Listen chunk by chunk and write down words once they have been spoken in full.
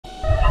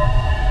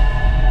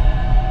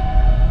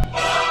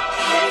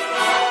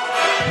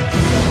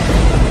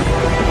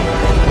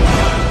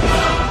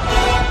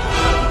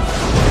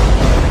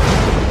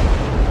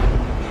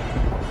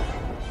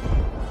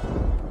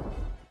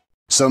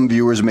Some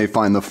viewers may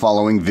find the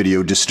following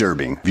video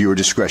disturbing. Viewer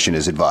discretion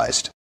is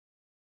advised.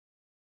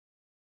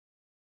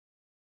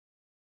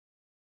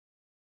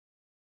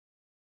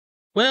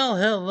 Well,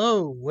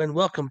 hello, and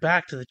welcome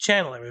back to the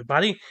channel,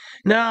 everybody.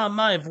 Now,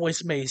 my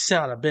voice may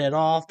sound a bit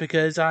off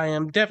because I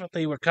am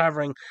definitely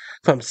recovering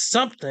from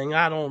something.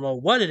 I don't know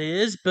what it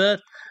is,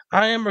 but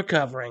I am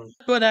recovering.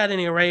 But at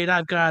any rate,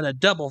 I've got a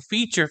double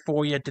feature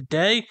for you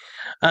today.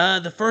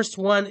 The first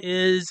one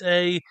is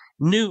a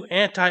new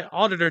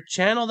anti-auditor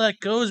channel that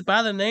goes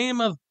by the name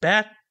of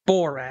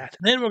Borat.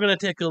 Then we're going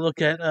to take a look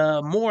at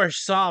Moor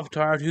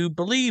Sovtard, who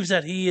believes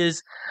that he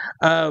is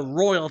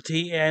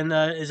royalty and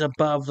is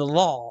above the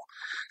law.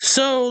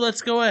 So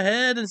let's go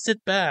ahead and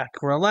sit back,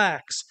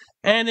 relax,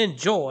 and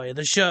enjoy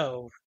the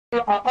show.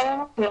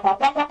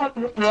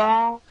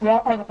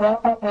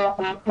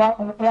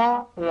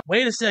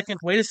 Wait a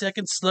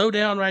second, slow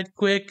down right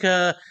quick.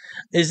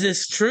 Is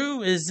this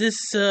true? Is this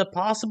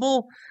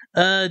possible?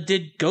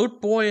 Did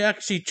Goat Boy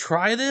actually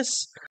try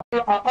this?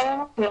 Okay,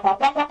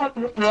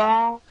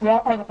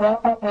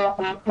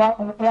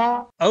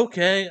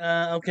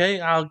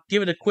 I'll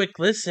give it a quick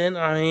listen.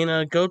 I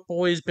mean, Goat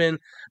Boy's been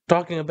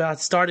talking about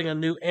starting a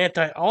new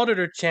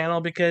anti-auditor channel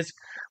because,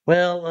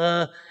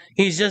 well,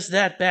 he's just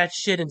that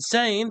batshit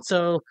insane.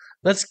 So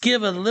let's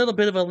give a little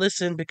bit of a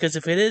listen, because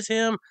if it is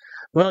him,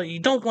 well, you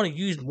don't want to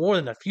use more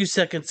than a few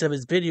seconds of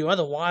his video.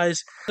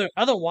 Otherwise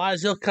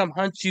he'll come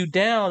hunt you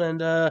down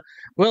and,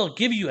 well,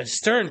 give you a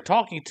stern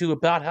talking to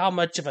about how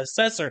much of a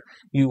censor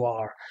you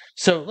are.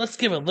 So let's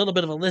give a little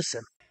bit of a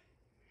listen.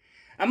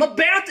 I'm a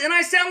bat and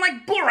I sound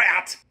like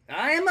Borat.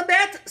 I am a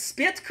bat,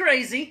 spit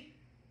crazy.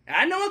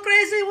 I know a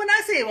crazy when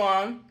I see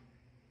one.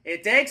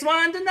 It takes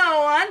one to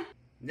know one.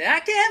 I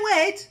can't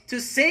wait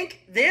to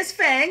sink these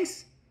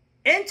fangs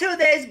into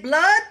these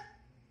blood-sucking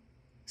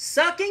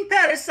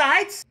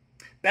parasites.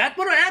 Bat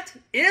Borat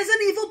is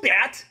an evil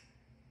bat,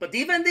 but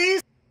even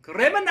these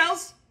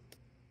criminals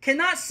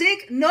cannot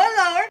sink no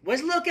lower.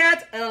 Let's look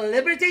at a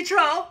Liberty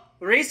Troll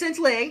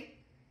recently.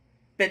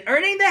 Been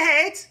earning the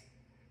hate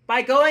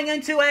by going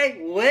into a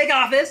wig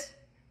office,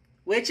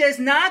 which is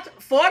not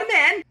for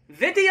men,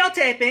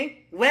 videotaping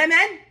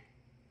women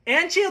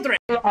and children.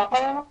 So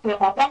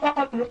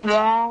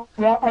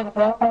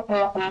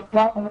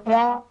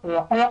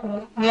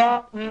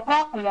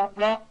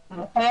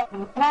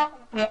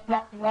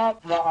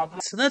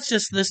let's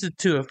just listen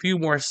to a few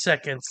more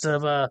seconds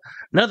of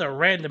another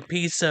random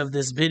piece of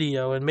this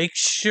video and make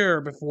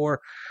sure before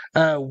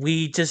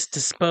we just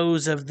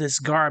dispose of this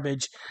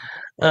garbage.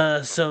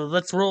 So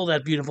let's roll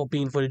that beautiful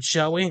bean footage,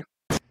 shall we?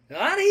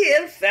 I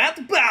hear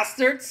fat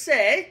bastards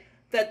say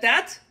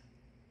that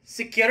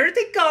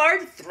security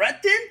guard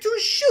threatened to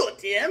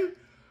shoot him,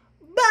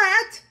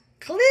 but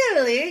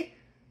clearly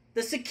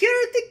the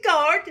security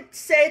guard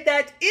said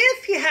that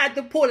if he had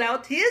to pull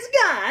out his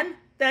gun,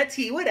 that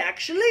he would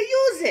actually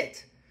use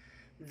it.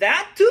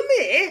 That, to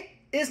me,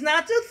 is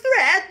not a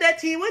threat that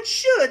he would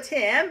shoot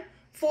him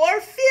for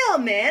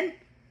filming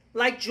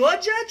like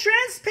Georgia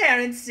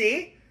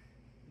Transparency,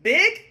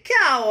 big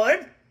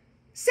coward,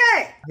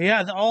 say.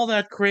 Yeah, all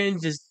that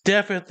cringe is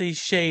definitely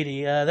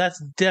shady. That's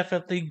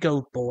definitely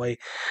Goat Boy.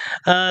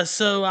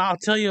 So I'll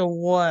tell you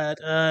what,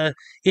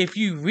 if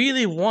you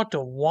really want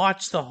to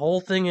watch the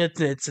whole thing in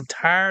its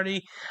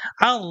entirety,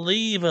 I'll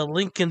leave a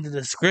link in the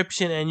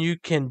description and you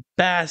can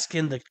bask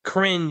in the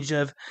cringe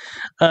of,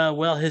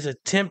 well, his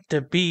attempt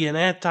to be an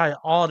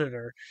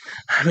anti-auditor.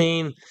 I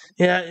mean,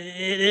 yeah,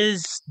 it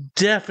is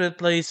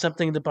definitely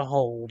something to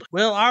behold.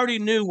 Well, I already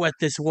knew what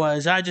this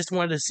was. I just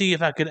wanted to see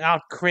if I could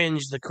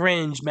out-cringe the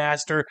cringe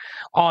master,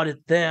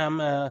 audit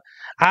them. I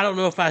don't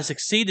know if I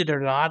succeeded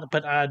or not,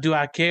 but do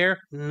I care?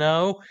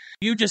 No.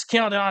 You just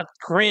count out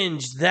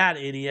cringe that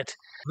idiot.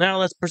 Now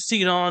let's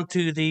proceed on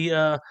to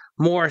the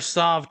Moor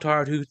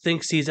Sovtard, who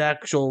thinks he's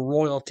actual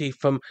royalty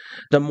from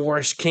the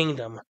Moorish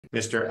kingdom.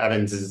 Mr.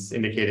 Evans has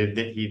indicated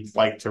that he'd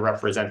like to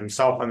represent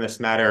himself on this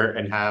matter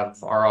and have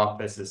our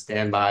office as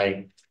standby.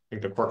 I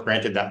think the court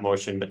granted that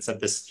motion, but set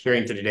this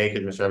hearing to today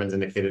because Mr. Evans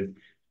indicated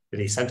that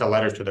he sent a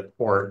letter to the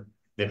court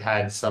that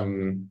had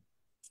some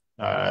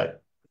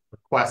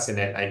requests in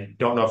it. I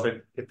don't know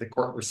if the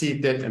court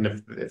received it and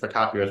if a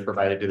copy was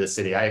provided to the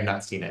city. I have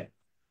not seen it.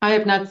 I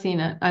have not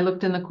seen it. I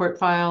looked in the court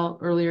file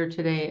earlier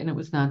today and it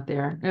was not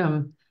there.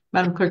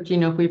 Madam Clerk, do you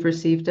know if we've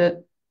received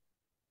it?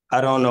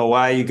 I don't know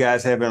why you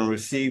guys haven't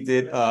received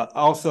it.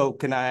 Also,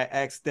 can I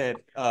ask that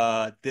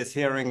this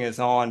hearing is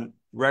on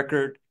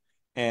record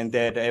and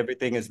that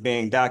everything is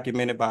being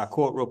documented by a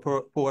court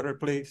reporter,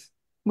 please?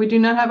 We do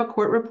not have a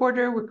court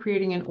reporter. We're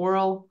creating an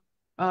oral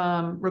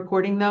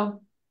recording,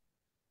 though.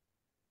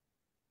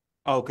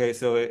 Okay,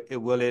 so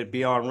will it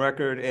be on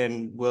record,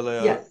 and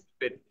will Yes.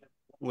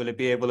 Will it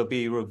be able to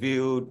be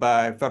reviewed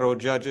by federal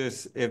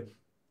judges if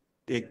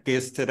it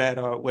gets to that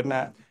or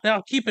whatnot?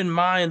 Now, keep in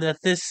mind that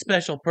this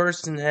special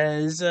person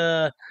has,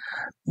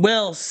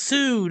 well,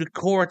 sued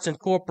courts and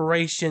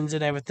corporations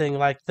and everything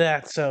like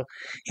that, so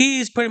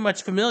he's pretty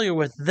much familiar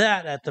with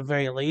that at the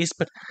very least.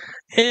 But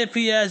if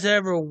he has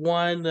ever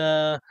won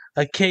a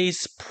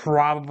case,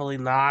 probably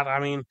not. I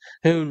mean,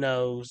 who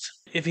knows?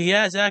 If he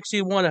has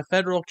actually won a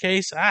federal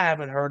case, I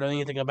haven't heard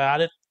anything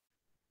about it.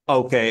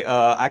 Okay,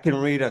 I can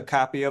read a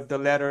copy of the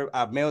letter.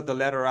 I mailed the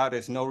letter out.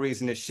 There's no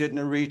reason it shouldn't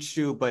have reached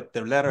you, but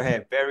the letter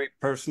had very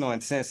personal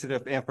and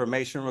sensitive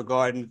information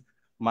regarding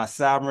my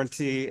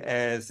sovereignty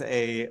as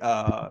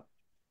a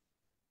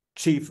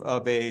chief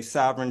of a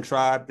sovereign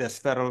tribe that's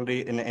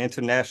federally and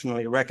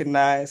internationally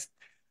recognized.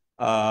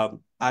 I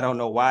don't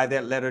know why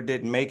that letter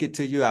didn't make it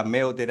to you. I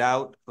mailed it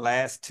out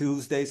last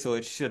Tuesday, so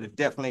it should have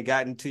definitely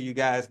gotten to you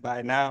guys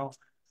by now.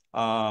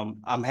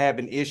 I'm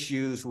having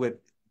issues with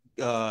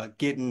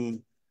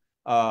getting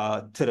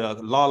to the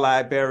law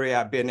library.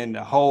 I've been in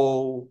the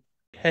hole.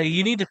 Hey,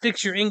 you need to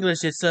fix your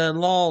English. It's a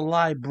law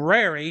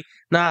library,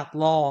 not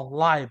law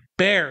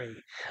library.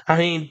 I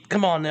mean,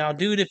 come on now,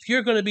 dude. If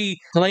you're going to be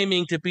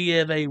claiming to be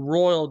of a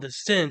royal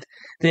descent,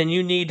 then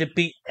you need to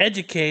be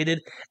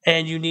educated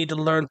and you need to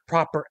learn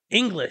proper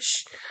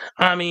English.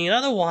 I mean,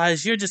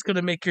 otherwise, you're just going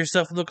to make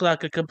yourself look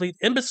like a complete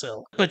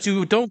imbecile. But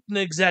you don't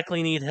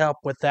exactly need help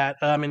with that.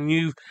 I mean,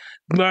 you've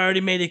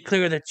already made it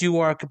clear that you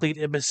are a complete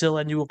imbecile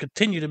and you will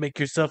continue to make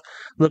yourself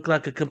look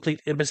like a complete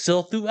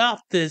imbecile throughout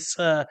this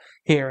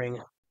hearing.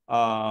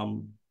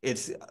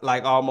 It's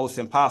like almost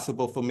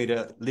impossible for me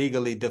to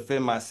legally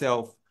defend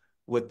myself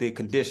with the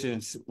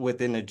conditions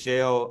within the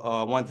jail.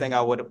 One thing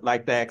I would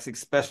like to ask,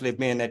 especially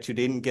being that you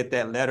didn't get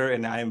that letter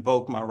and I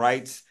invoke my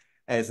rights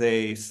as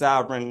a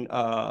sovereign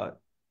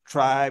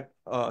tribe,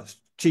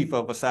 chief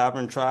of a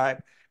sovereign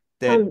tribe,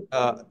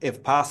 that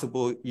if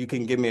possible, you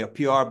can give me a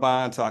PR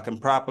bond so I can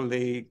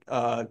properly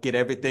get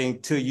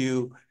everything to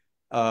you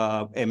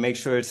and make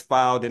sure it's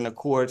filed in the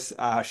courts.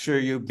 I assure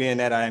you, being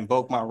that I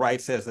invoke my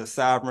rights as a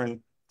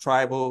sovereign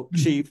tribal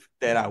chief,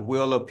 that I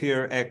will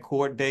appear at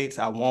court dates.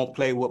 I won't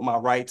play with my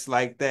rights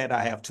like that.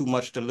 I have too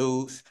much to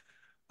lose.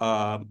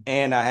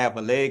 And I have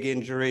a leg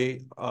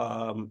injury.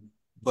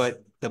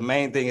 But the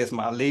main thing is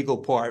my legal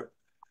part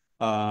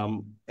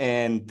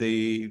and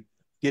the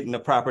getting the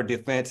proper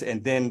defense.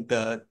 And then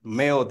the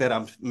mail that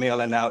I'm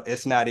mailing out,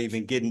 it's not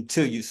even getting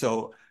to you.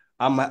 So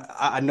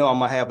I know I'm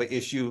gonna have an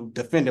issue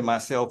defending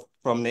myself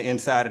from the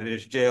inside of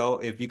this jail.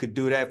 If you could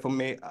do that for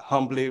me, I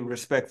humbly,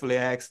 respectfully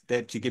ask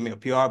that you give me a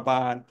PR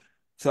bond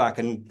so I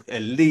can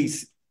at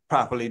least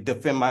properly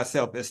defend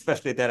myself,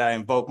 especially that I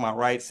invoke my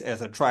rights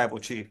as a tribal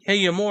chief. Hey,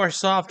 you're more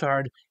soft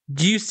hard.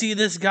 Do you see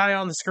this guy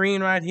on the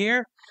screen right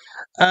here?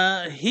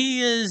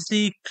 He is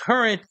the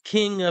current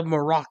king of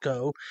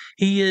Morocco.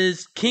 He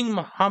is King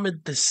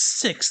Mohammed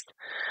VI,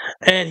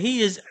 and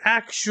he is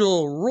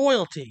actual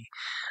royalty.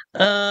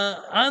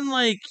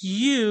 Unlike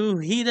you,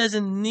 he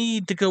doesn't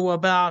need to go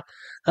about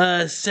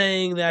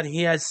saying that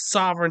he has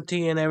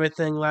sovereignty and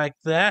everything like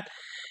that.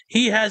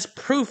 He has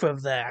proof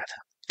of that.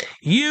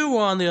 You,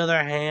 on the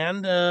other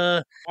hand,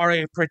 are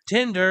a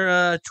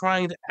pretender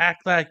trying to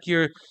act like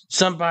you're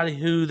somebody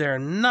who they're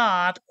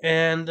not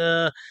and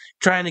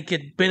trying to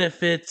get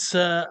benefits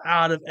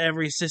out of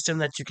every system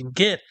that you can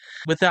get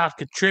without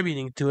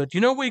contributing to it.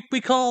 You know what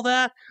we call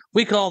that?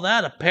 We call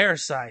that a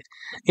parasite.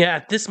 Yeah,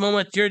 at this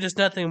moment, you're just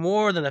nothing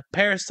more than a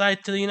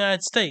parasite to the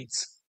United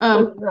States.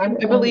 I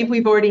believe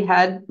we've already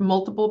had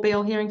multiple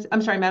bail hearings.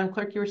 I'm sorry, Madam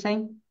Clerk, you were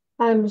saying?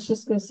 I was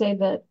just going to say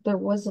that there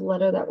was a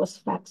letter that was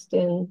faxed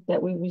in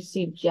that we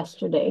received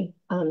yesterday,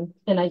 and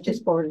I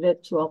just forwarded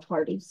it to all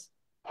parties.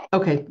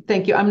 Okay,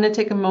 thank you. I'm going to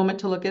take a moment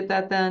to look at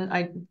that then.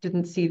 I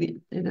didn't see it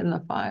in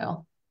the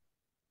file.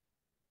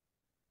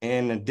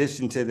 In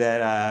addition to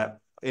that, I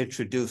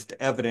introduced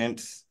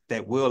evidence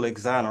that will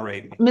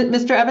exonerate me.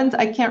 Mr. Evans,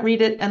 I can't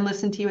read it and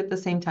listen to you at the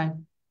same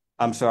time.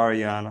 I'm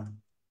sorry, Your Honor.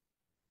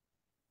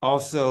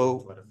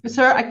 Also,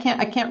 Sir, I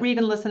can't read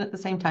and listen at the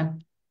same time.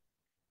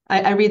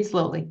 I read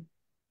slowly.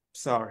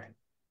 sorry.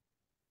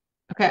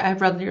 Okay,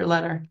 I've read your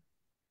letter.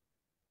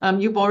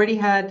 You've already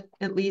had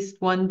at least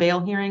one bail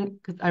hearing,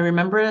 because I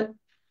remember it.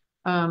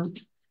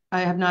 I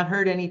have not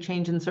heard any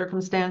change in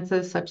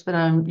circumstances such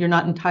that you're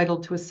not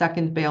entitled to a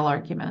second bail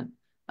argument.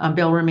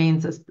 Bail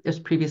remains as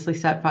previously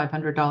set,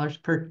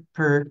 $500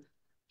 per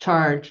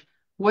charge.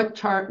 What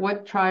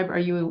tribe are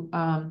you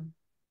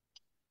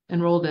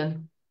enrolled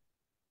in?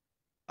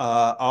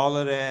 All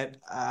of that,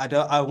 I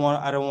don't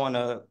want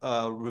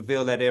to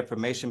reveal that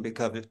information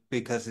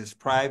because it's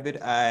private.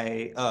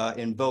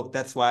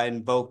 That's why I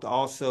invoked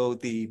also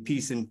the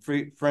Peace and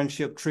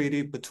Friendship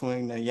Treaty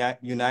between the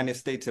United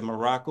States and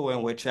Morocco,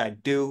 in which I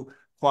do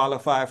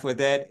qualify for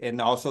that. And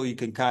also you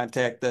can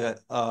contact the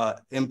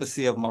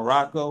Embassy of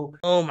Morocco.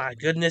 Oh my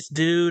goodness,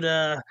 dude.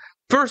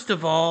 First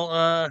of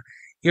all,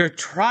 your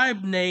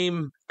tribe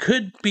name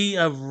could be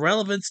of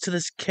relevance to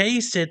this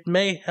case. It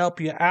may help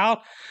you out.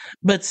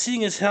 But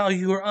seeing as how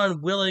you are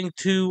unwilling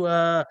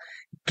to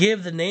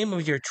give the name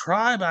of your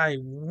tribe, I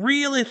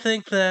really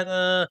think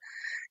that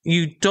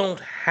you don't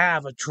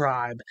have a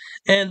tribe.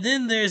 And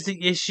then there's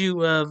the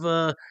issue of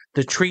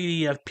the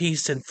Treaty of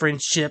Peace and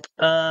Friendship.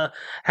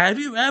 Have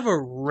you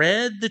ever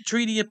read the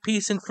Treaty of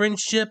Peace and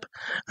Friendship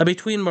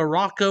between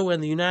Morocco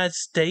and the United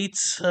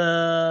States?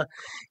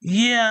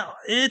 Yeah,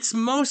 it's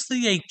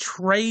mostly a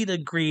trade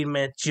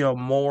agreement, you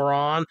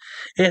moron.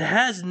 It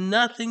has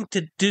nothing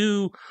to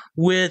do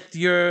with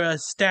your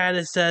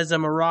status as a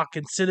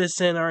Moroccan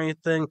citizen or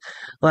anything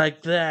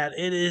like that.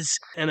 It is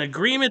an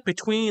agreement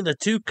between the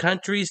two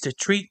countries to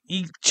treat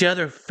each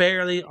other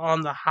fairly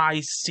on the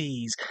high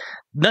seas.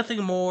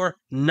 Nothing more,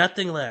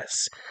 nothing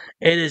less.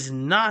 It is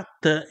not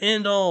the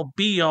end all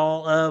be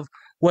all of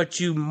what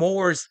you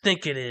Moors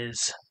think it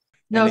is.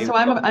 No, And they so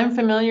I'm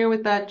familiar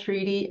with that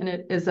treaty, and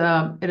it is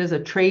a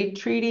trade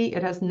treaty.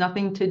 It has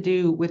nothing to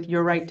do with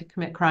your right to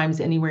commit crimes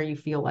anywhere you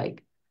feel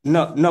like.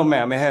 No, no,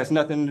 ma'am. It has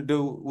nothing to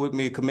do with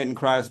me committing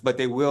crimes, but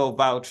they will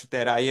vouch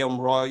that I am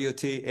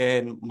royalty,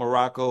 and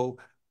Morocco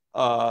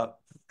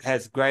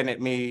has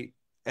granted me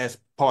as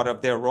part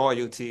of their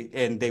royalty,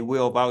 and they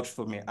will vouch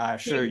for me. I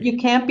assure you. You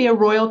can't be a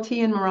royalty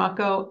in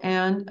Morocco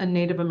and a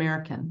Native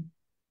American.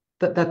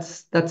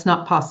 That's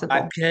not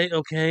possible.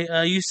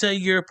 Okay. You say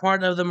you're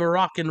part of the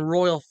Moroccan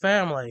royal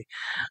family.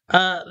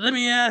 Let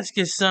me ask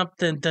you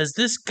something. Does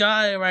this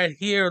guy right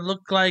here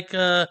look like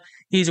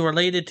he's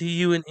related to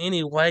you in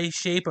any way,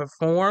 shape, or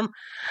form?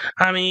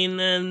 I mean,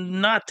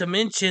 and not to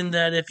mention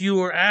that if you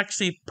were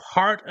actually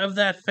part of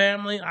that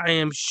family, I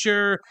am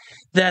sure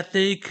that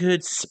they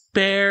could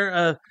spare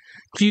a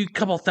few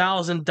couple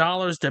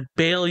 $1,000s to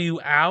bail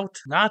you out.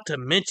 Not to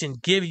mention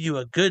give you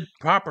a good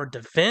proper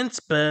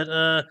defense,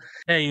 but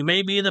hey, you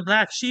may be the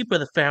black sheep of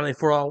the family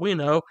for all we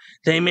know.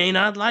 They may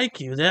not like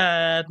you.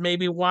 That may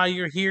be why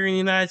you're here in the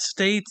United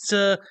States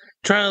trying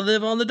to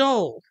live on the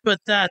dole. But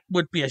that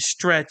would be a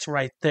stretch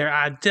right there.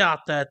 I doubt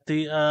that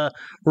the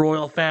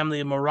royal family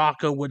of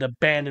Morocco would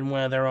abandon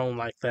one of their own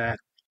like that.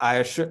 I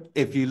assure,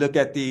 if you look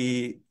at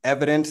the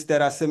evidence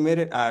that I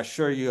submitted, I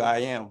assure you I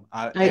am.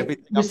 I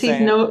Everything I'm received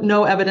saying,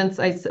 no evidence.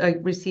 I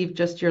received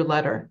just your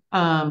letter.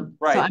 So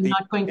right. I'm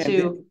not going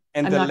to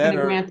And I'm the not going to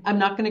letter, grant I'm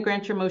not going to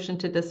grant your motion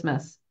to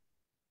dismiss.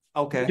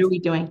 okay, What are we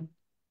doing?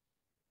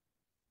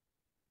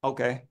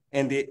 okay.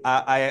 And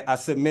I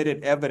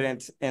submitted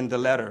evidence in the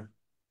letter.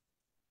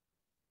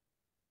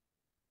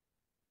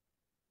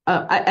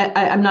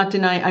 I'm not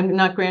denying. I'm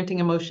not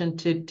granting a motion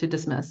to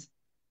dismiss.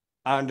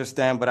 I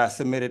understand, but I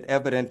submitted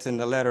evidence in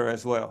the letter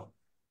as well.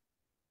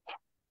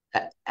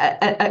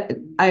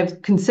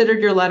 I've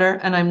considered your letter,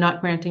 and I'm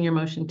not granting your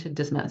motion to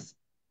dismiss.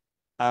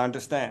 I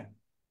understand.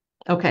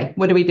 Okay,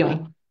 what are we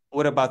doing?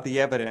 What about the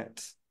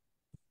evidence?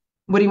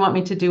 What do you want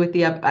me to do with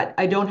the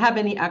I don't have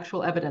any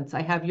actual evidence.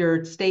 I have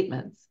your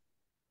statements.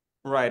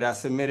 Right, I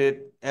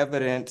submitted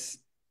evidence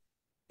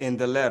in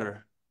the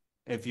letter.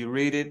 If you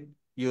read it,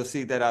 you'll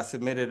see that I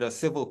submitted a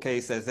civil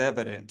case as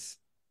evidence.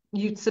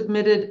 You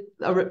submitted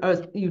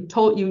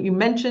you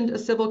mentioned a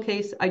civil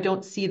case. I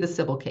don't see the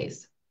civil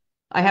case.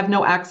 I have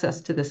no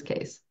access to this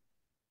case.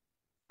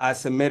 I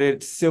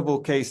submitted civil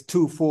case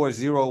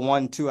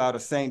 24012 out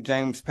of St.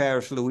 James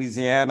Parish,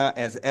 Louisiana,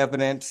 as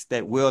evidence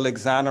that will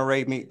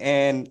exonerate me.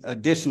 And in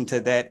addition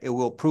to that, it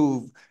will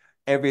prove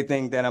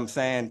everything that I'm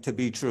saying to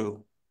be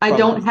true. I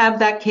don't have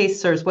that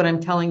case, sir, is what I'm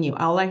telling you.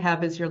 All I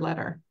have is your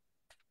letter.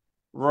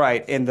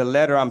 Right. In the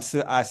letter,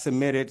 I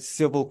submitted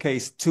civil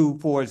case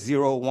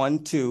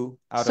 24012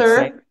 out of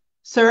St.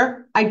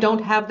 Sir, I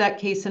don't have that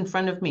case in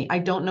front of me. I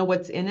don't know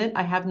what's in it.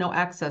 I have no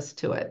access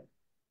to it.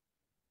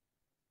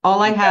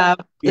 All I have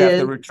You have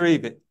to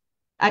retrieve it.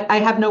 I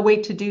have no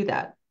way to do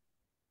that.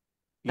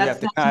 You have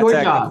to your contact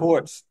the job.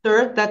 courts.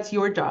 Sir, that's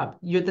your job.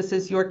 This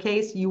is your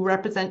case. You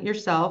represent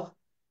yourself.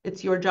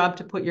 It's your job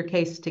to put your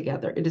case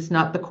together. It is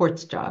not the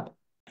court's job.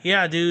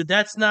 Yeah, dude,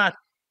 that's not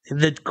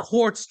the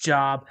court's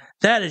job.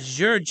 That is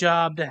your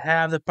job to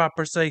have the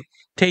proper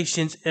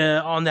citations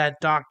on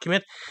that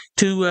document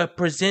to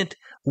present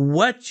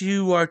what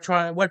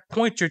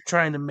point you're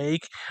trying to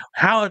make,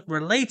 how it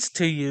relates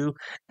to you,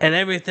 and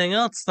everything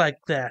else like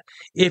that.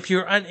 If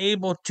you're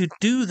unable to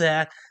do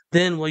that,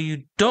 then well,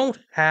 you don't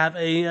have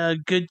a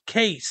good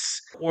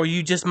case, or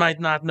you just might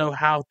not know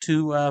how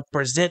to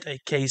present a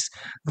case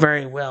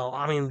very well.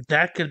 I mean,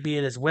 that could be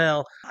it as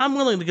well. I'm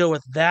willing to go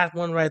with that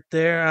one right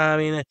there. I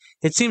mean,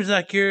 it seems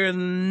like you're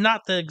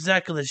not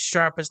exactly the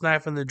sharpest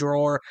knife in the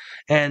drawer,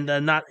 and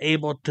not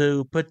able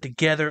to put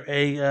together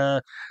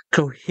a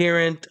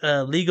coherent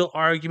legal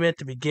argument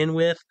to begin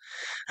with,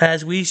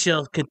 as we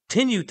shall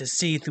continue to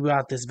see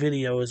throughout this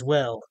video as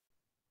well.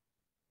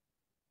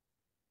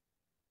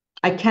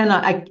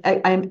 I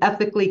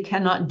ethically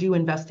cannot do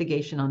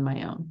investigation on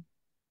my own.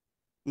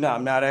 No,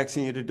 I'm not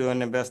asking you to do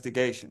an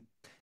investigation.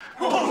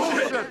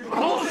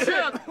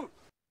 Bullshit!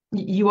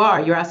 You are.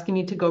 You're asking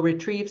me to go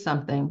retrieve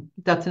something.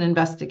 That's an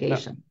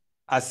investigation. No.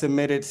 I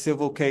submitted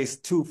civil case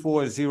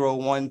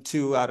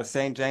 24012 out of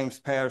St. James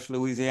Parish,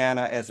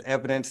 Louisiana, as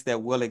evidence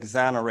that will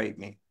exonerate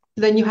me.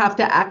 Then you have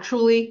to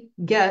actually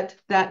get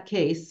that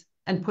case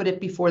and put it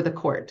before the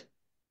court.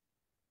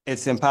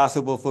 It's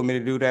impossible for me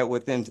to do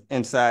that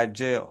inside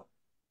jail.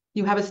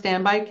 You have a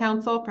standby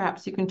counsel.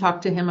 Perhaps you can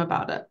talk to him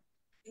about it.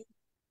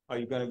 Are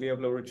you going to be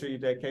able to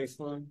retrieve that case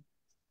for him?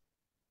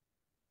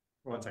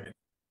 1 second.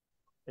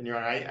 And Your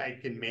Honor, I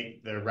can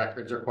make the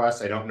records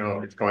request. I don't know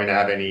if it's going to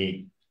have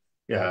any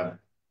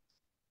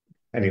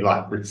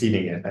luck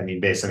receiving it. I mean,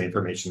 based on the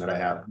information that I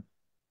have.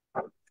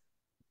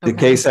 The Okay.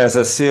 case has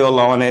a seal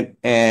on it,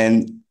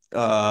 and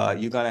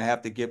you're going to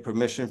have to get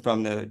permission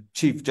from the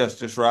Chief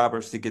Justice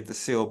Roberts to get the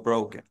seal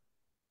broken.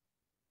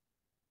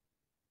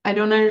 I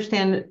don't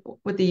understand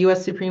what the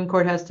U.S. Supreme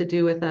Court has to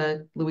do with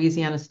a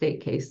Louisiana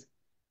state case.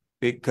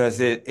 Because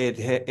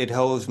it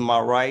holds my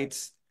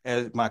rights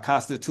as my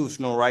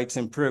constitutional rights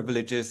and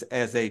privileges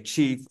as a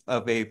chief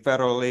of a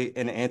federally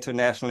and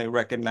internationally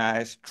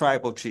recognized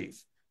tribal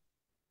chief,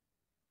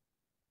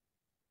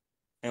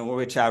 in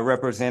which I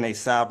represent a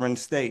sovereign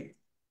state.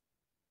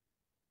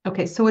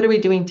 Okay, so what are we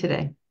doing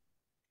today?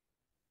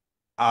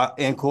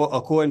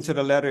 According to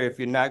the letter, if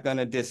you're not going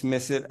to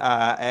dismiss it,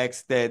 I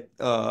asked that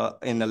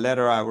in the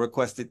letter I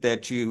requested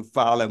that you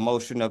file a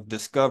motion of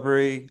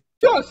discovery.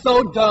 You're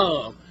so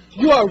dumb.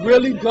 You are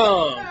really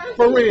dumb,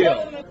 for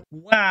real.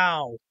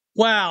 Wow.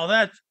 Wow,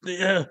 that's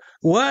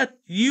what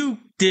you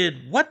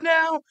did. What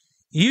now?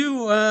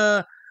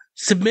 You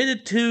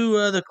submitted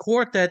to the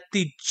court that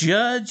the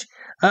judge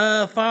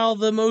filed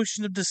the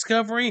motion of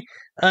discovery.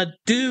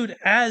 Dude,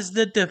 as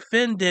the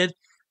defendant,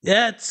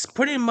 that's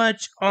pretty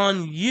much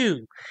on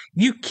you.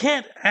 You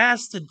can't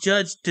ask the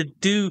judge to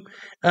do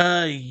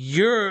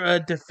your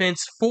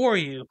defense for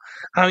you.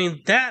 I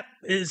mean, that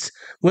is,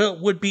 well,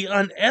 would be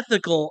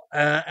unethical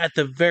at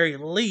the very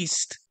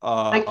least.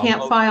 I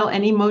can't file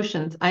any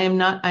motions. I'm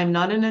not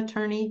an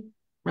attorney.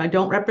 I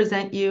don't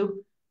represent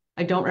you.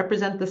 I don't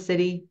represent the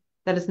city.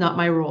 That is not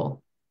my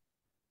role.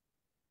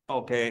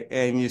 Okay,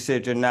 and you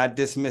said you're not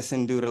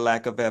dismissing due to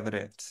lack of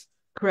evidence.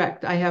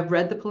 Correct. I have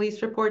read the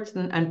police reports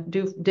and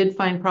did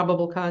find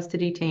probable cause to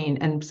detain.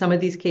 And some of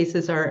these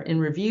cases are in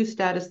review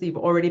status. They've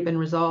already been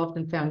resolved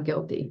and found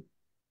guilty.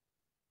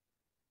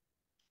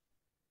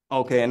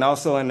 Okay, and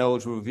also in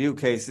those review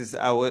cases,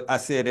 I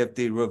said if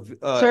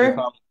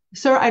the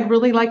Sir, I'd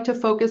really like to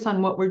focus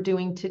on what we're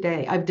doing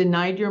today. I've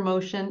denied your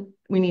motion.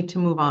 We need to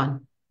move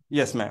on.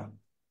 Yes, ma'am.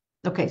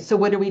 Okay, so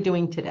what are we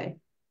doing today?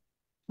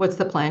 What's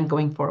the plan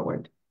going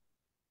forward?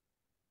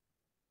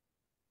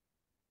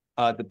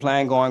 The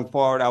plan going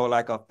forward, I would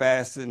like a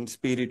fast and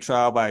speedy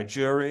trial by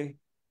jury.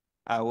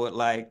 I would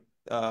like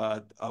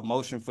a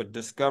motion for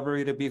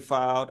discovery to be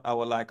filed. I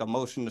would like a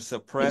motion to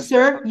suppress.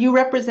 Sir, you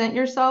represent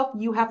yourself.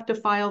 You have to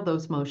file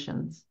those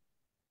motions.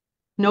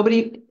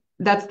 Nobody,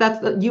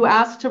 you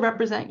asked to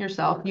represent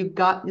yourself. You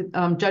got,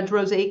 Judge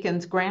Rose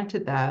Akins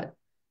granted that.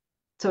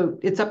 So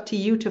it's up to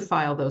you to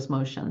file those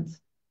motions.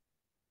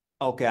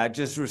 Okay, I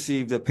just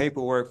received the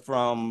paperwork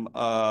from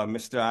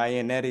Mr.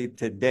 Iannetti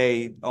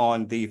today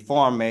on the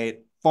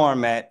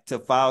format to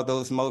file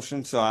those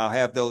motions. So I'll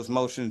have those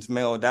motions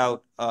mailed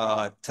out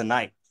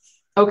tonight.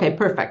 Okay,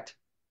 perfect.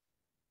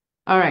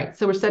 All right,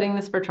 so we're setting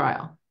this for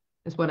trial,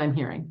 is what I'm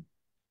hearing.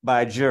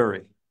 By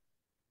jury.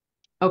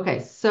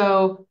 Okay,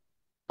 so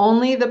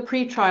only the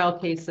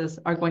pretrial cases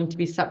are going to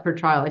be set for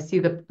trial. I see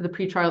the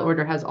pretrial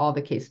order has all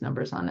the case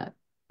numbers on it.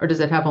 Or does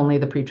it have only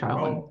the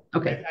pretrial one?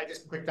 Okay. I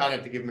just clicked on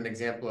it to give him an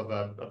example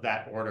of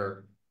that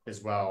order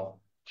as well.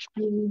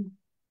 No,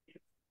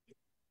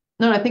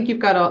 I think you've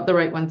got all the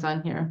right ones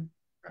on here.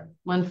 Okay.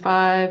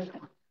 1-5.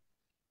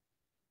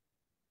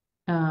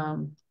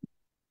 And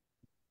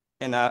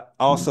I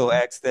also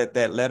asked that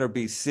that letter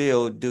be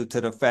sealed due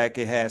to the fact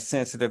it has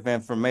sensitive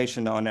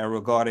information on there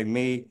regarding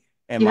me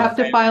and you my have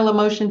to file a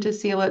motion to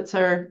seal it,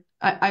 sir.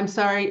 I'm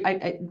sorry,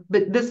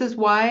 but this is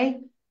why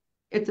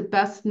it's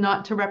best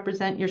not to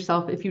represent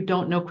yourself if you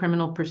don't know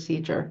criminal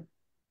procedure.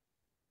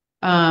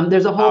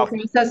 There's a whole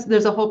process.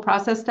 There's a whole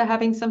process to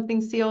having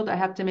something sealed. I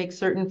have to make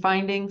certain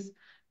findings.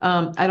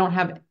 I don't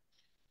have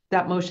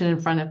that motion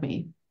in front of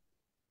me.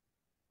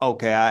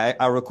 Okay,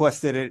 I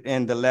requested it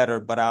in the letter,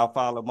 but I'll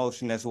file a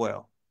motion as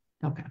well.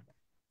 Okay.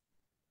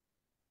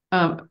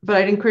 But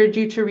I'd encourage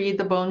you to read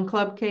the Bone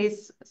Club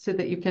case so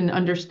that you can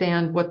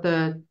understand what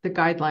the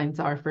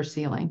guidelines are for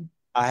sealing.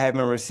 I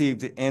haven't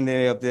received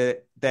any of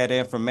that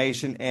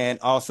information, and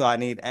also I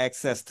need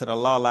access to the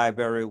law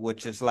library,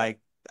 which is like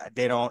I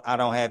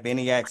don't have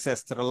any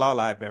access to the law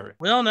library.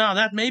 Well, now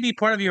that may be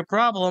part of your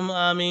problem.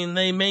 I mean,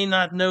 they may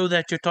not know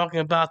that you're talking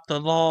about the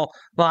law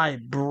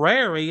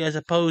library as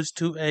opposed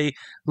to a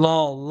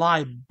law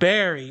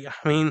library.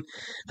 I mean,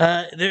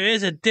 there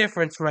is a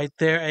difference right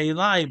there. A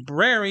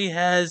library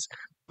has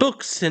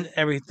books and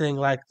everything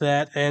like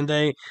that, and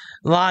a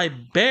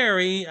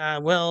library,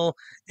 well,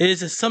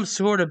 is some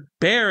sort of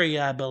berry,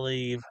 I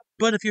believe.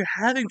 But if you're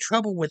having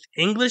trouble with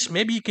English,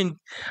 maybe you can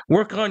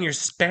work on your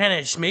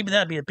Spanish. Maybe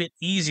that'd be a bit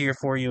easier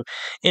for you.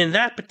 In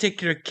that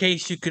particular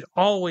case, you could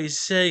always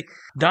say,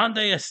 "Donde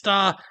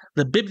está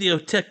la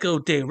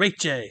biblioteca de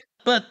Reche?"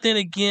 But then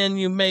again,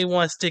 you may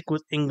want to stick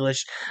with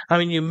English. I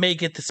mean, you may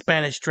get the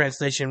Spanish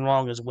translation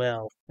wrong as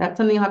well. That's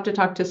something you'll have to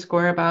talk to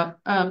SCORE about.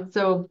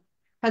 So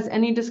has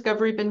any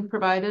discovery been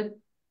provided?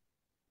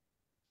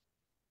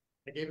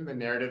 I gave him the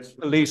narratives.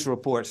 Police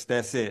reports,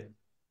 that's it.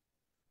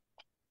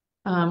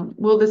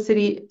 Will the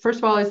city, first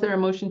of all, is there a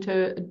motion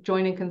to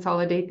join and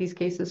consolidate these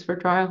cases for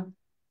trial?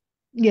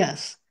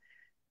 Yes.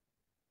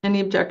 Any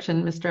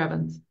objection, Mr.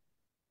 Evans?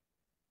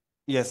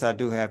 Yes, I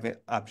do have an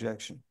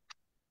objection.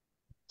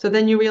 So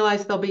then you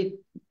realize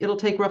it'll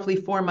take roughly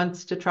 4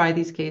 months to try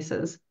these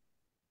cases.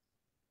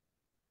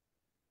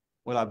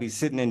 Will I be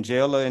sitting in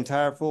jail the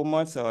entire 4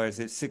 months, or is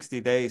it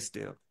 60 days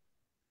still?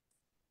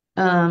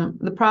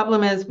 The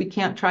problem is we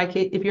can't try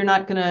if you're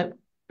not going to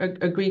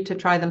agree to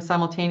try them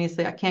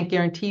simultaneously. I can't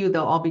guarantee you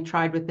they'll all be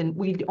tried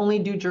we only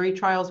do jury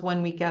trials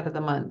 1 week out of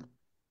the month.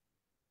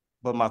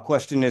 But my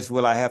question is,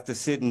 will I have to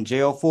sit in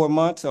jail 4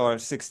 months or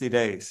 60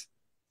 days?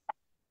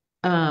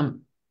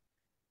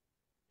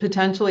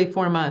 Potentially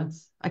 4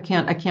 months. I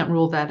can't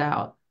rule that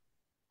out.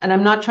 And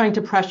I'm not trying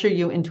to pressure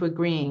you into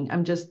agreeing.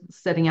 I'm just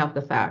setting out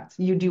the facts.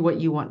 You do what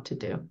you want to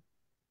do.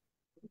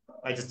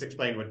 I just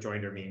explained what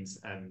joinder means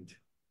and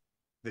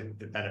the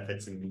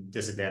benefits and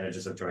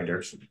disadvantages of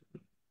joinders.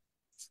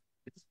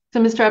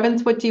 So, Mr.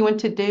 Evans, what do you want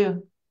to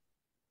do?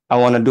 I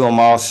want to do them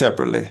all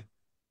separately.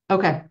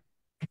 Okay.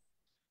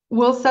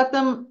 We'll set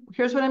them.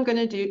 Here's what I'm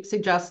going to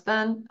suggest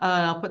then.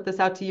 I'll put this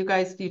out to you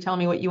guys. You tell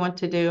me what you want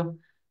to do.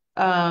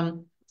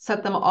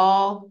 Set them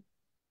all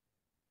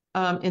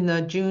in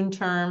the June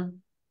term.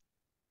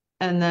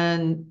 And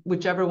then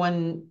whichever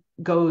one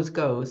goes.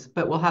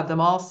 But we'll have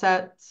them all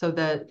set so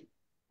that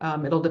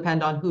it'll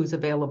depend on who's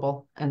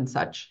available and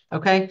such.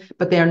 Okay.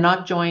 But they are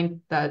not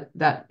joined that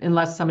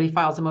unless somebody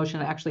files a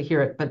motion to actually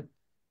hear it. But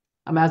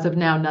as of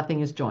now, nothing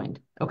is joined.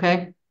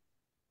 Okay.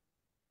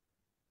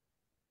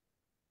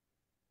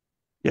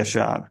 Yes,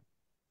 Your Honor.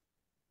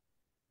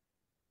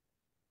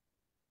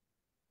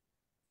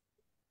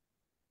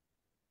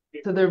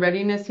 So the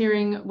readiness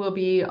hearing will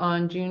be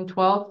on June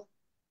 12th.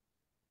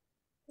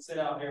 Sit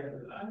out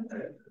here.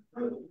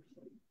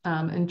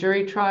 And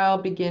jury trial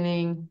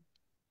beginning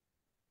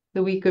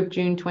the week of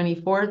June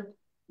 24th.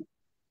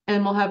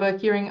 And we'll have a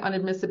hearing on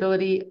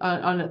admissibility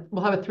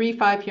we'll have a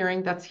 3-5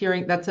 hearing.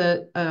 That's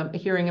a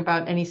hearing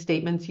about any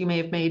statements you may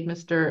have made,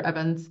 Mr.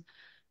 Evans.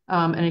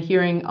 And a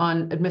hearing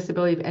on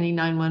admissibility of any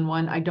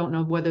 911. I don't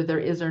know whether there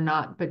is or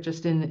not, but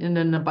just in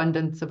an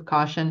abundance of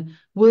caution.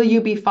 Will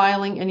you be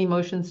filing any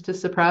motions to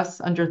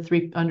suppress under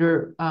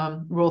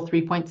Rule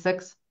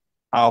 3.6?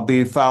 I'll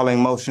be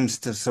filing motions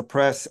to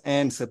suppress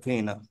and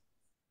subpoena.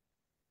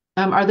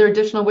 Are there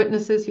additional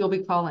witnesses you'll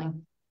be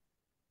calling?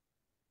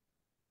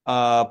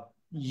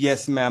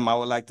 Yes, ma'am. I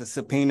would like to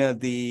subpoena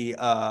the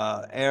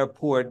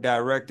airport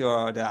director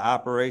or the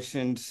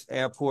operations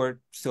airport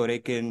so I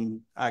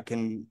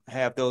can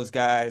have those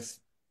guys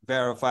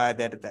verify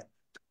that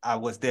I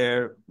was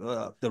there.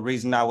 The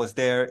reason I was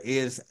there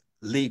is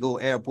legal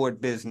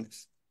airport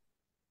business.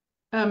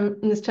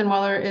 Ms.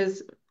 Tenwaller,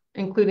 is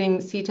including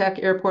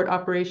SeaTac airport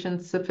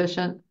operations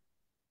sufficient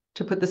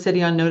to put the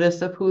city on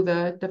notice of who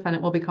the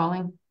defendant will be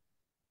calling?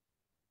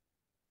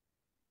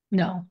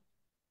 No.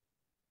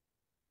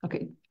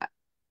 Okay.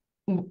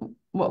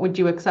 What would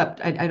you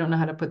accept? I don't know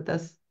how to put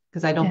this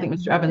because I don't think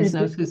Mr. Evans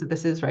knows who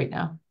this is right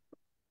now.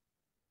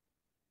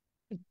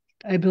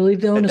 I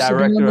believe the onus will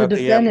be on the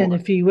defendant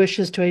if he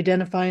wishes to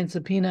identify and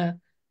subpoena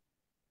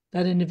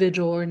that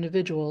individual or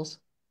individuals.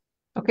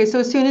 Okay, so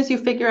as soon as you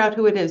figure out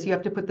who it is, you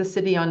have to put the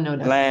city on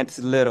notice. Lance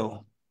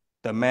Little,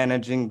 the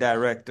managing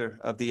director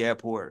of the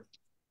airport.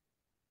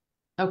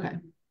 Okay.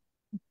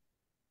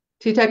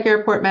 SeaTac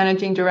Airport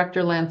Managing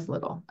Director Lance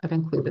Little. I've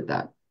included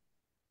that.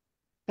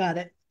 Got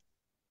it.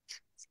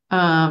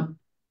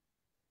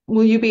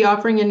 Will you be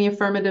offering any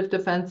affirmative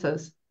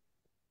defenses?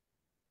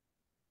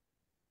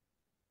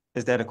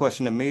 Is that a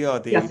question to me or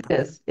the? Yes, it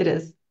is. It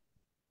is.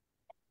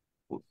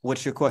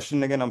 What's your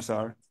question again? I'm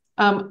sorry.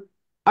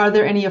 Are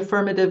there any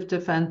affirmative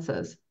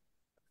defenses?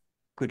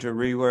 Could you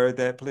reword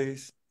that,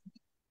 please?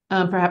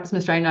 Perhaps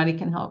Mr. Ainati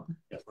can help.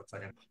 Yes, 1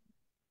 second.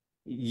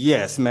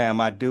 Yes, ma'am,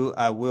 I do.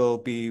 I will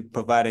be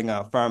providing an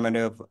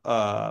affirmative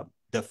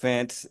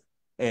defense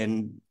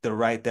and the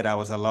right that I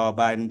was a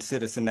law-abiding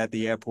citizen at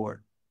the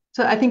airport.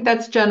 So I think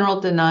that's general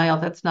denial.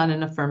 That's not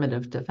an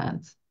affirmative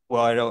defense.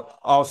 Well,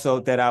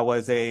 also that I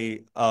was a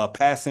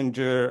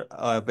passenger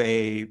of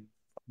a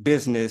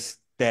business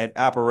that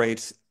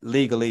operates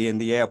legally in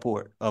the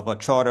airport, of a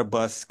charter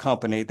bus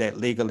company that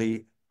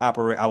legally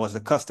operate. I was a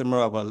customer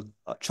of a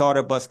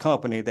charter bus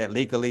company that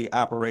legally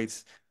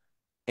operates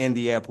in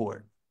the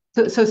airport.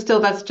 So still,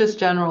 that's just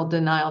general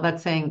denial.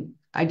 That's saying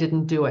I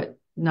didn't do it.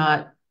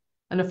 Not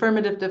an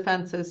affirmative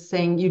defense is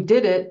saying you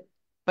did it,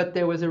 but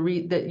there was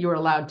that you were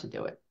allowed to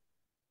do it.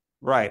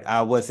 Right.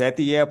 I was at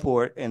the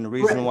airport, and the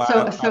reason why.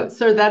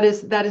 So that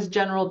is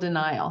general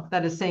denial.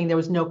 That is saying there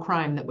was no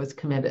crime that was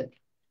committed.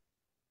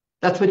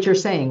 That's what you're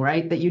saying,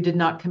 right? That you did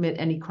not commit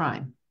any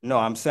crime. No,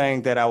 I'm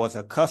saying that I was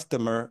a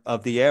customer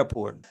of the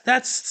airport.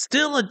 That's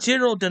still a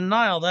general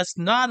denial. That's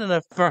not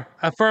an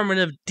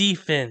affirmative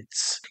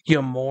defense.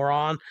 you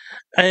moron.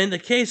 In the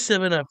case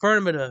of an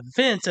affirmative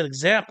defense, an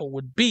example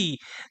would be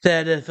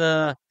that if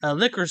a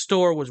liquor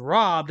store was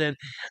robbed and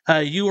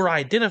you were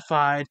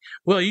identified,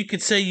 well, you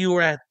could say you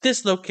were at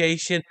this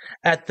location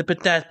at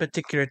that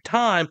particular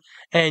time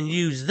and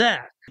use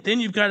that.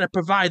 Then you've got to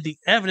provide the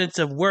evidence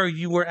of where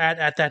you were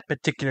at that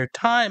particular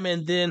time,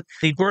 and then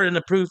the burden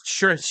of proof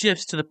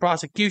shifts to the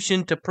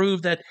prosecution to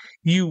prove that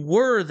you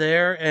were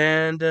there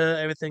and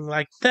everything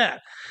like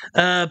that.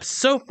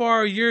 So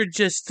far, you're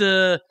just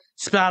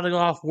spouting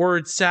off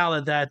word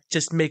salad that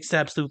just makes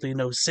absolutely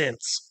no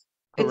sense.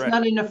 It's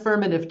not an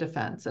affirmative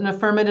defense. An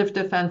affirmative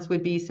defense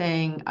would be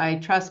saying, I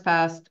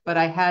trespassed, but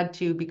I had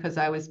to because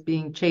I was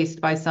being chased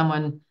by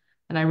someone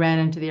and I ran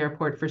into the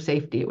airport for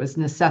safety. It was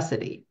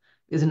necessity,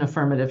 is an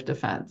affirmative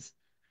defense.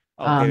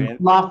 Okay.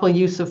 Lawful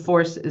use of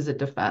force is a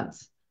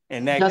defense.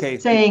 In that Just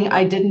case, saying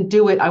I didn't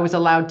do it, I was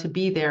allowed to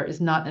be there is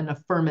not an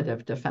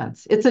affirmative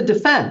defense. It's a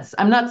defense.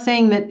 I'm not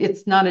saying that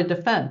it's not a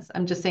defense.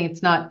 I'm just saying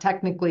it's not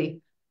technically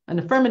an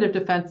affirmative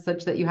defense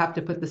such that you have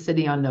to put the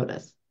city on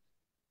notice.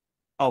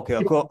 Okay,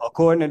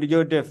 according to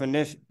your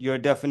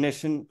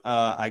definition,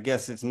 I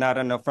guess it's not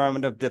an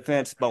affirmative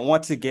defense. But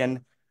once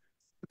again,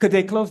 could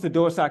they close the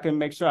door so I can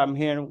make sure I'm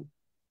hearing?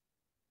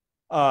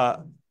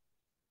 Can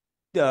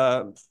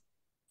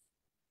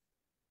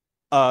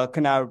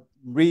I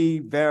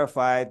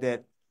re-verify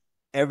that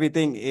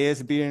everything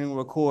is being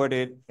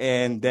recorded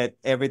and that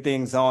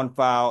everything's on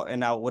file?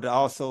 And I would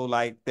also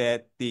like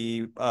that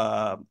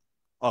a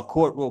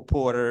court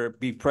reporter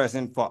be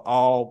present for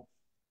all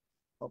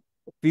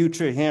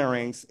future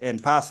hearings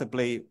and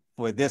possibly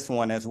for this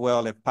one as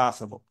well, if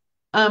possible.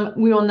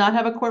 We will not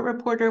have a court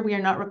reporter. We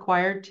are not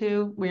required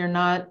to. We are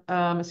not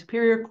a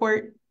superior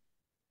court.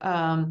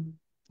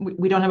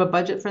 We don't have a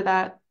budget for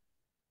that.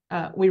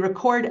 We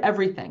record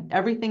everything.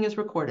 Everything is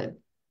recorded.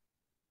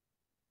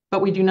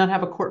 But we do not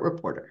have a court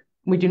reporter.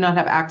 We do not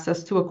have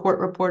access to a court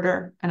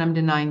reporter, and I'm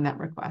denying that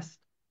request.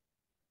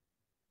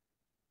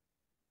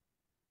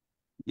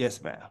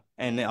 Yes, ma'am.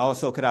 And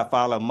also, could I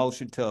file a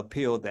motion to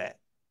appeal that?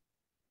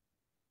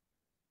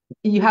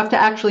 You have to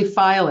actually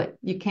file it.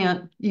 You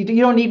can't, you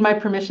don't need my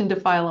permission to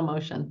file a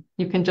motion.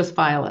 You can just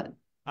file it.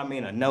 I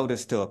mean, a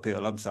notice to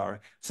appeal. I'm sorry.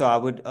 So I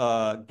would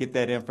get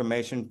that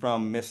information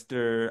from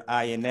Mr.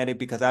 Ionetti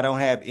because I don't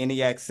have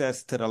any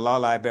access to the law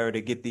library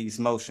to get these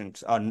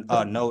motions on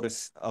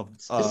notice of.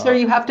 Sir,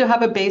 you have to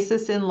have a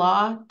basis in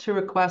law to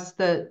request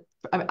that.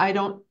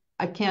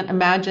 I can't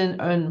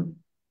imagine.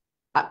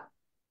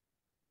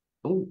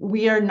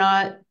 We are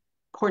not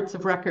courts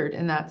of record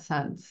in that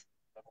sense,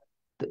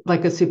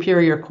 like a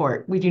superior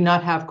court. We do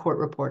not have court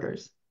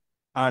reporters.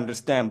 I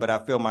understand, but I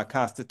feel my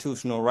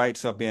constitutional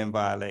rights are being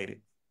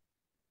violated.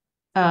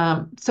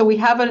 So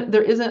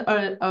there is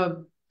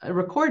a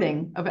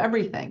recording of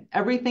everything.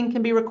 Everything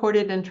can be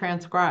recorded and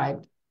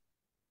transcribed,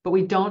 but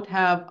we don't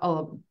have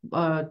a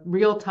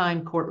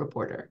real-time court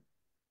reporter.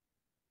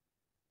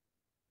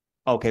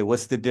 Okay,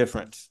 what's the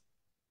difference?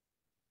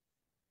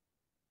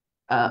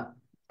 I'm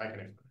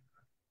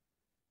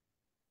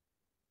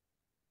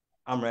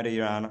ready,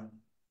 Your Honor.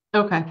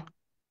 Okay.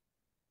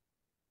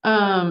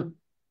 And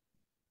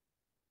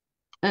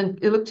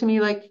it looked to me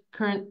like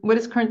what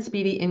is current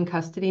speedy in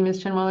custody,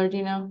 Ms. Chinwaller, do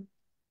you know?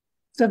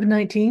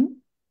 719.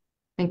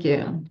 Thank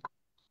you.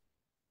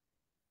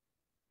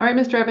 All right,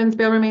 Mr. Evans,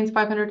 bail remains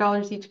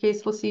 $500 each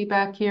case. We'll see you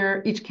back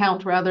here, each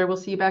count rather. We'll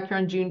see you back here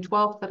on June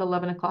 12th at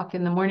 11 o'clock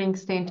in the morning.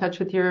 Stay in touch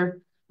with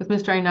Mr.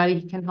 Ionetti.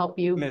 He can help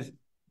you. Ms.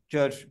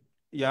 Judge,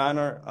 Your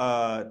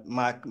Honor,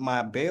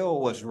 my bail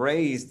was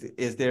raised.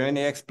 Is there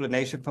any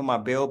explanation for my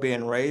bail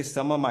being raised?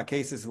 Some of my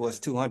cases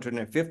was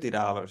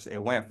 $250.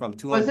 It went from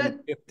 $250. Was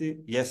it?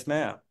 Yes,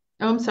 ma'am.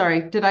 Oh, I'm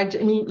sorry.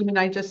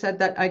 I just said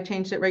that I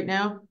changed it right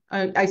now?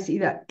 I see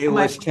that. It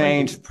was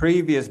changed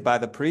by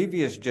the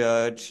previous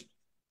judge.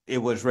 It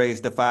was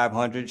raised to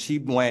 $500. She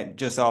went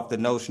just off the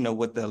notion of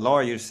what the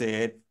lawyer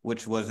said,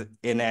 which was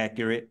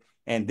inaccurate.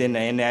 And then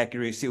the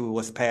inaccuracy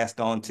was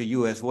passed on to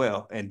you as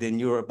well. And then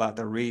you were about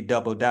to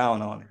redouble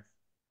down on it.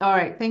 All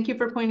right. Thank you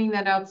for pointing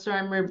that out, sir.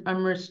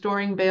 I'm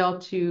restoring bail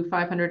to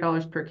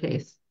 $500 per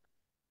case.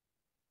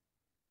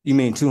 You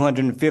mean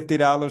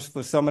 $250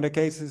 for some of the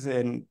cases?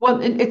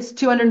 Well, it's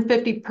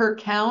 $250 per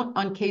count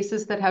on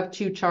cases that have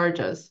 2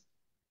 charges.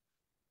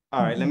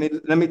 All right.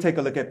 Let me take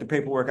a look at the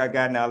paperwork I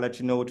got, and I'll let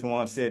you know which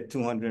one said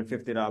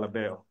 $250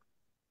 bail.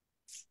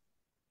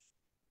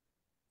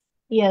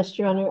 Yes,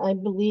 Your Honor, I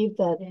believe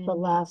that the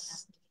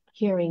last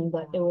hearing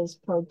that it was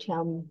pro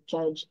tem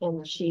judge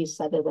and she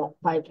set it at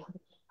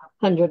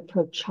 $500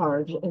 per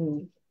charge.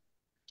 And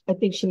I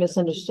think she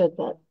misunderstood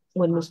that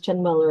when Ms.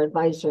 Chenweller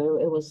advised her,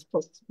 it was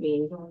supposed to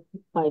be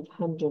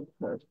 $500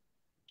 per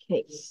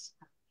case.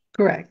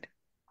 Correct.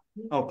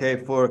 Okay,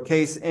 for a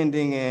case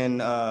ending in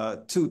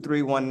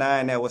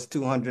 2319, that was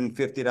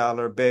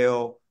 $250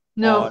 bail.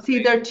 No, see,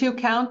 there are 2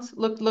 counts.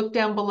 Look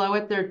down below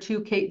it. There are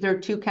 2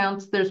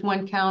 counts. There's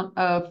 1 count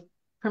of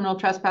criminal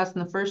trespass in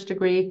the 1st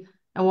degree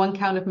and 1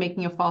 count of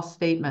making a false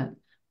statement.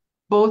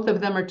 Both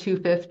of them are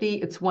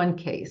 $250. It's 1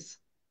 case.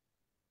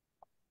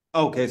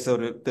 Okay,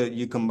 so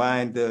you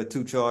combine the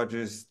 2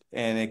 charges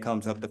and it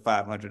comes up to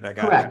 500. I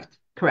got Correct.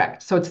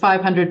 Correct. So it's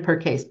 500 per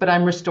case, but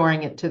I'm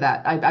restoring it to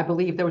that. I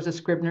believe there was a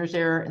Scribner's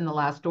error in the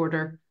last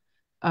order.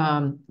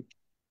 And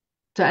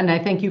I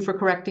thank you for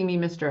correcting me,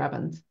 Mr.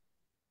 Evans,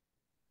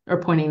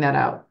 or pointing that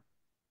out.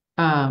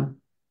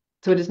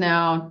 So it is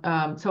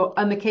now, so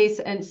on the case,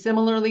 and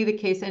similarly, the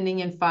case ending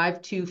in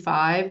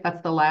 525,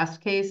 that's the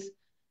last case.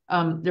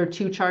 There are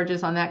 2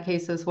 charges on that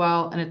case as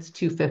well, and it's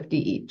 $250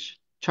 each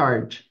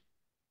charge.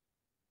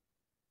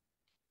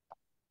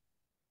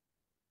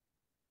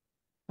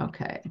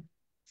 Okay,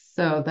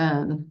 so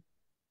then.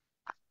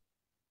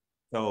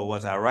 So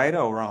was I right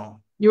or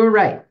wrong? You were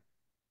right.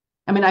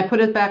 I mean, I put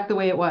it back the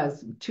way it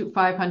was,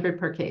 500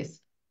 per case.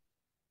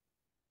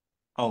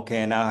 Okay,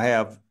 and I'll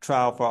have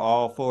trial for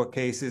all 4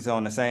 cases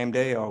on the same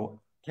day, or?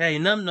 Hey,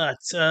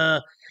 numbnuts,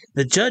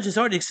 the judge has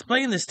already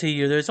explained this to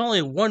you. There's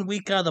only 1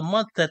 week out of the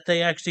month that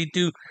they actually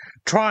do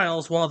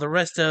trials, while the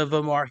rest of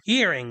them are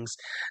hearings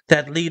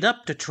that lead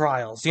up to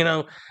trials. You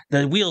know,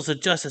 the wheels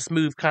of justice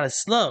move kind of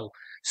slow.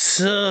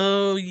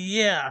 So,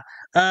 yeah,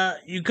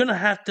 you're gonna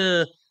have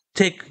to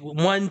take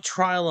 1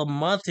 trial a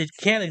month. You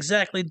can't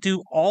exactly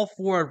do all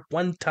 4 at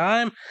one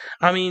time.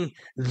 I mean,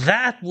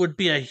 that would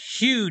be a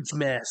huge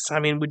mess. I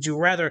mean, would you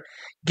rather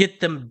get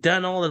them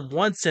done all at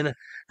once and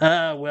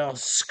well,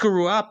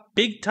 screw up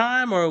big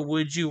time, or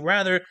would you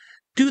rather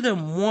do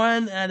them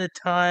one at a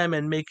time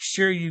and make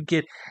sure you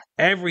get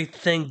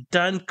everything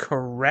done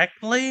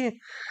correctly?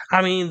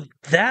 I mean,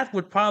 that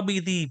would probably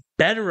be the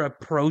better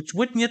approach,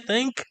 wouldn't you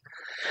think?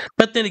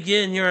 But then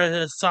again, you're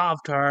a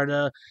soft heart,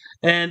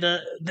 and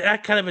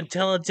that kind of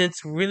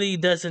intelligence really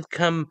doesn't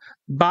come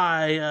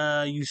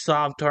by you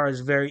soft hearts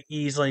very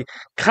easily.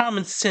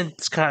 Common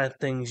sense kind of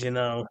things, you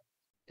know.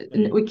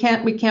 We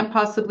can't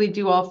possibly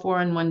do all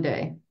 4 in one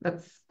day.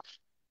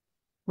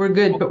 We're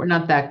good, but we're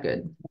not that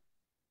good.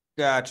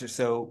 Gotcha.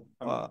 So,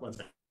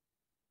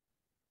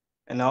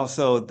 and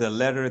also the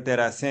letter that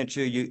I sent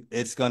you,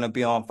 it's going to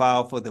be on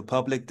file for the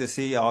public to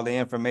see all the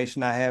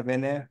information I have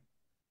in there?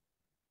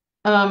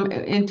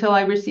 Until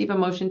I receive a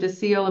motion to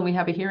seal and we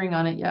have a hearing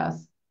on it,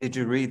 yes. Did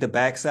you read the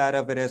backside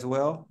of it as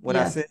well? What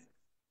I said?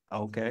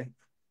 Okay.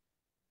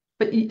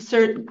 But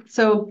sir,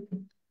 so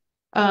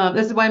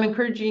this is why I'm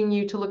encouraging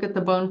you to look at the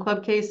Bone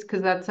Club case,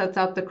 because that sets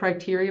out the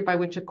criteria by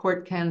which a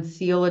court can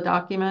seal a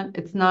document.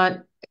 It's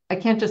not, I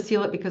can't just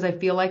seal it because I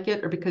feel like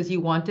it or because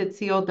you want it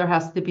sealed. There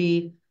has to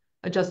be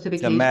a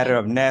justification. It's a matter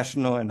of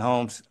national and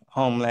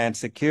homeland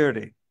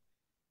security.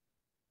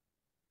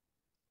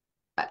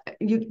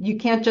 You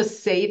can't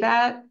just say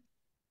that.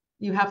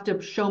 You have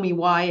to show me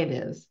why it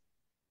is.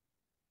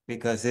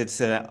 Because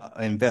it's an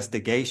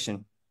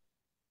investigation.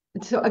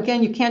 So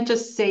again, you can't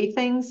just say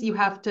things. You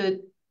have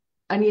to,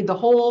 I need the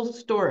whole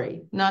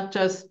story, not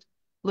just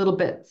little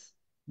bits.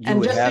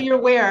 And just so you're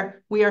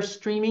aware, we are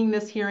streaming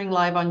this hearing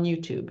live on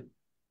YouTube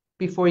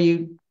before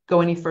you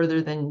go any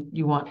further than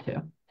you want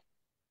to.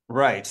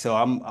 Right.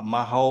 So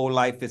my whole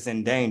life is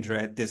in danger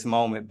at this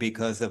moment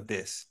because of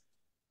this.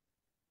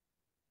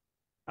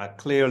 I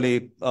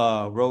clearly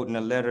wrote in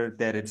a letter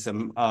that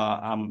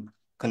I'm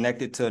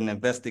connected to an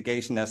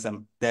investigation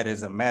that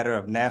is a matter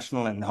of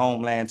national and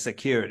homeland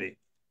security.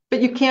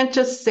 But you can't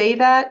just say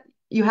that.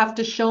 You have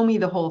to show me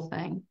the whole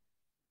thing.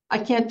 I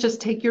can't just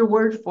take your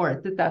word for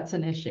it that that's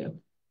an issue.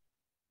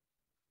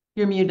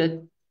 You're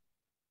muted.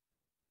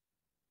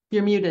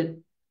 You're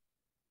muted.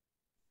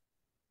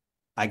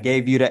 I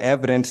gave you the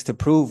evidence to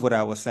prove what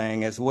I was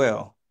saying as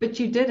well. But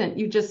you didn't.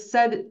 You just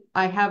said,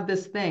 I have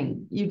this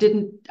thing. You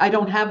didn't, I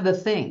don't have the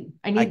thing.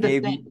 I need the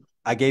thing.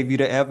 I gave you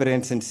the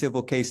evidence in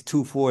civil case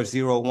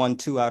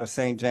 24012 out of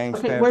St. James.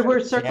 Okay, we're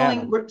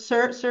circling,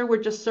 sir,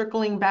 we're just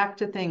circling back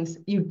to things.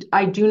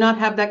 I do not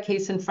have that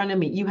case in front of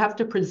me. You have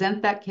to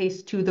present that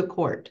case to the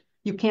court.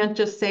 You can't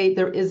just say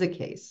there is a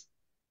case.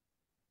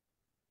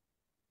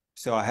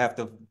 So I have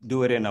to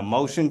do it in a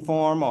motion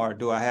form, or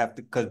do I have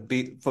to, because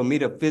for me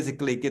to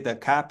physically get a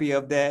copy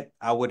of that,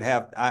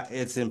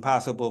 it's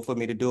impossible for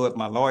me to do it.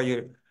 My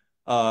lawyer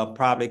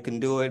probably can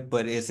do it,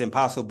 but it's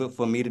impossible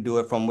for me to do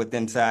it from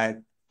within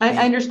inside.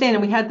 I understand,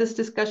 and we had this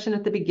discussion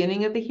at the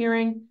beginning of the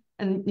hearing,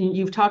 and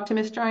you've talked to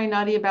Mr.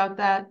 Ayanati about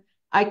that.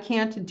 I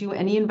can't do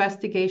any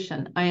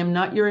investigation. I am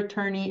not your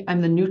attorney.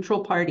 I'm the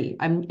neutral party.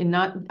 I'm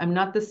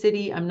not the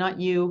city. I'm not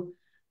you.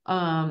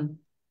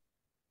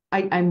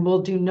 I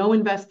will do no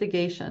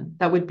investigation.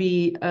 That would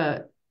be,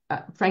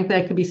 frankly,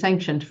 I could be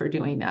sanctioned for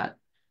doing that.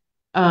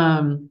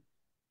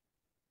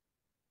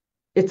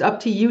 It's up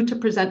to you to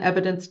present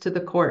evidence to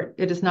the court.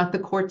 It is not the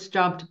court's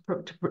job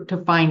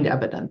to find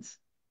evidence.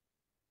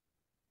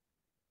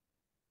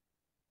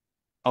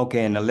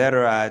 Okay, in the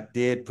letter I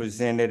did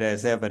present it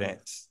as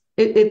evidence.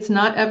 It's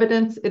not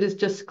evidence. It is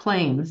just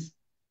claims.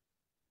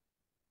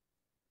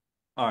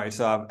 All right,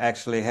 so I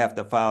actually have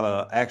to file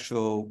an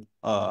actual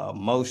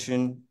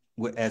motion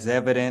as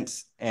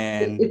evidence,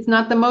 and it's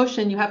not the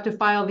motion. You have to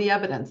file the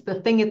evidence,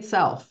 the thing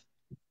itself.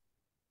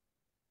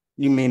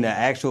 You mean the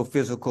actual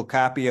physical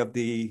copy of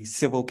the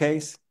civil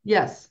case?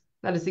 Yes,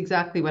 that is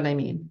exactly what I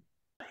mean.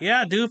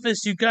 Yeah,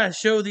 doofus, you gotta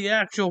show the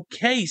actual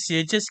case.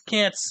 You just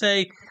can't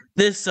say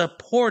this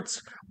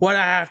supports what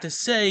I have to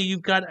say.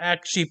 You've got to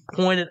actually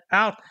point it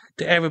out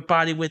to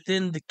everybody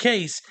within the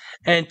case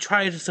and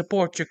try to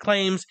support your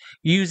claims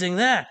using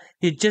that.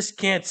 You just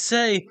can't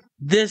say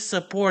this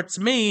supports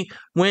me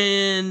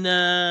when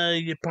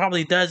it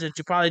probably doesn't.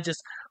 You probably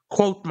just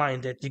quote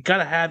mined it. You got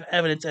to have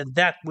evidence, and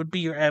that would be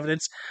your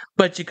evidence,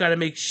 but you got to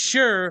make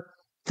sure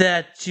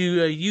that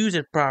you use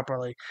it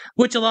properly,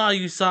 which a lot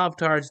of you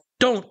sovtards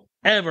don't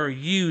ever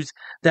use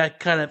that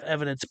kind of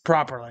evidence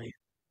properly.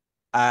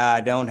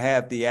 I don't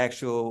have the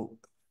actual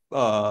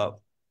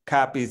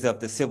copies of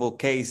the civil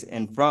case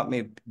in front of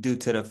me due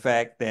to the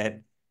fact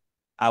that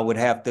I would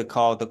have to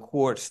call the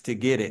courts to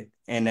get it.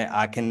 And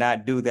I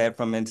cannot do that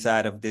from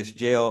inside of this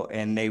jail,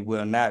 and they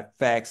will not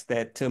fax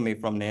that to me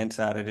from the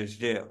inside of this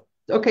jail.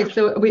 Okay,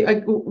 so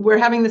we're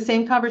having the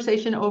same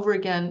conversation over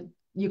again.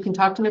 You can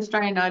talk to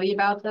Mr. Ainati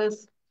about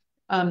this,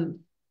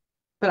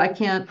 but I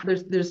can't.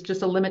 There's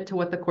just a limit to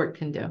what the court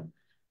can do.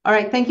 All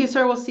right, thank you,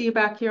 sir. We'll see you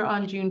back here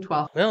on June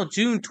 12th. Well,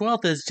 June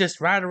 12th is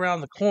just right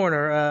around the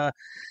corner.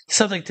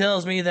 Something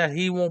tells me that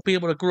he won't be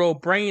able to grow a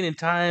brain in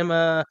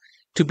time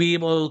to be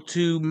able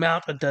to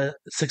mount a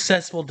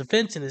successful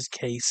defense in his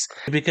case.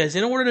 Because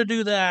in order to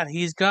do that,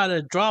 he's got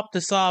to drop the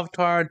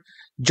sovtard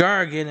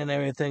jargon and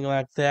everything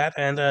like that.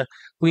 And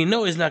we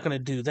know he's not going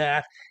to do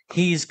that.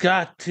 He's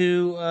got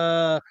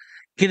to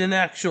get an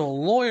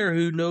actual lawyer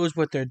who knows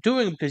what they're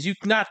doing, because you're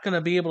not going to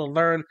be able to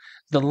learn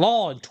the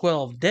law in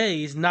 12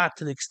 days, not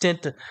to the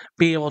extent to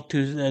be able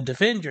to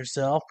defend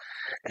yourself.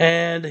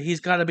 And he's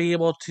got to be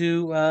able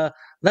to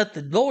let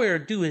the lawyer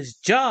do his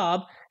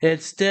job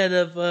instead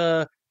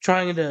of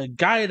trying to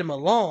guide him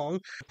along,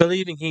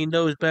 believing he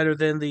knows better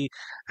than the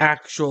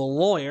actual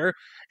lawyer.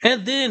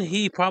 And then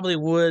he probably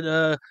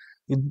would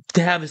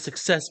have a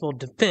successful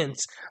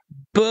defense,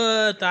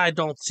 but I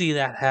don't see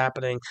that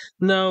happening.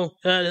 No,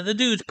 the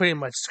dude's pretty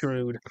much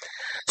screwed.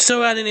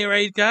 So at any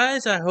rate,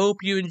 guys, I hope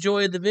you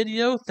enjoyed the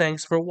video.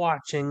 Thanks for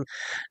watching,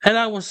 and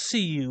I will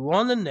see you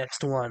on the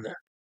next one.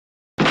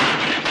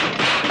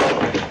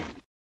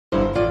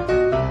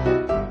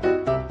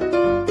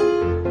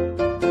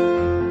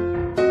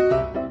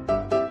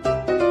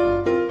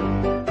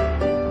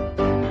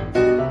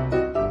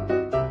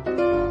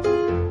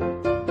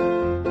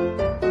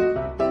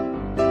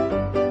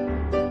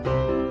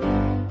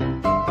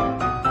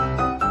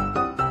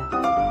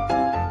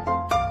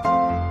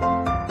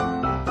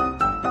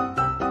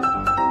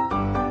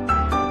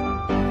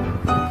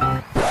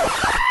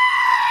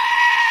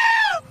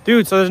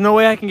 Dude, so there's no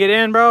way I can get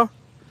in, bro?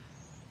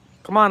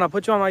 Come on, I'll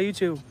put you on my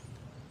YouTube.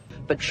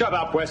 But shut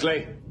up,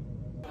 Wesley.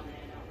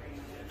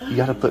 You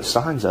gotta put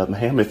signs up,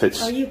 ma'am, if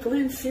it's... Are you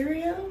Glenn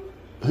Serio?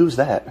 Who's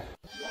that?